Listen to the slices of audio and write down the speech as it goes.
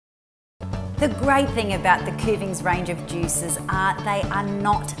The great thing about the Kuvings range of juices are they are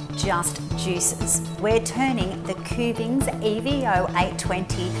not just juices. We're turning the Kuvingsth Evo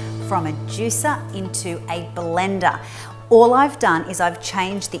 820 from a juicer into a blender. All I've done is I've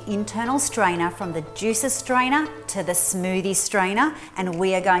changed the internal strainer from the juicer strainer to the smoothie strainer, and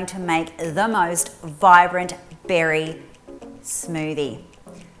we are going to make the most vibrant berry smoothie.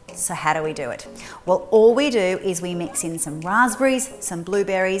 So how do we do it? Well, all we do is we mix in some raspberries, some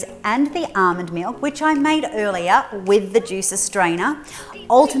blueberries, and the almond milk, which I made earlier with the juicer strainer,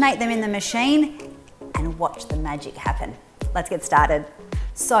 alternate them in the machine, and watch the magic happen. Let's get started.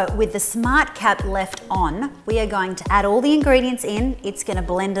 So with the smart cap left on, we are going to add all the ingredients in. It's going to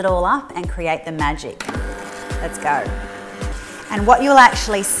blend it all up and create the magic. Let's go. And what you'll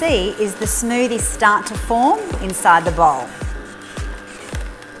actually see is the smoothie start to form inside the bowl.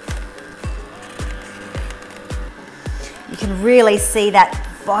 You can really see that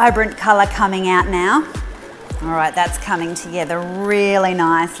vibrant colour coming out now. All right, that's coming together really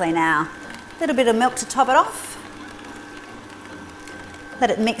nicely now. A little bit of milk to top it off. Let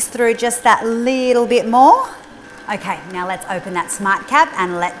it mix through just that little bit more. Okay, now let's open that smart cap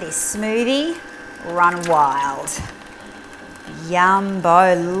and let this smoothie run wild.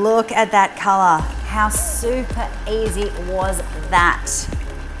 Yumbo, look at that colour. How super easy was that?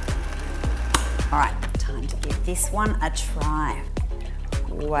 All right, time to give this one a try.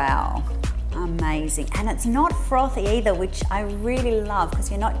 Wow, amazing. And it's not frothy either, which I really love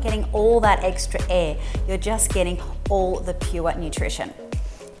because you're not getting all that extra air. You're just getting all the pure nutrition.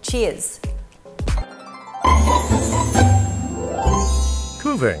 Cheers.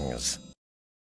 Kuvings.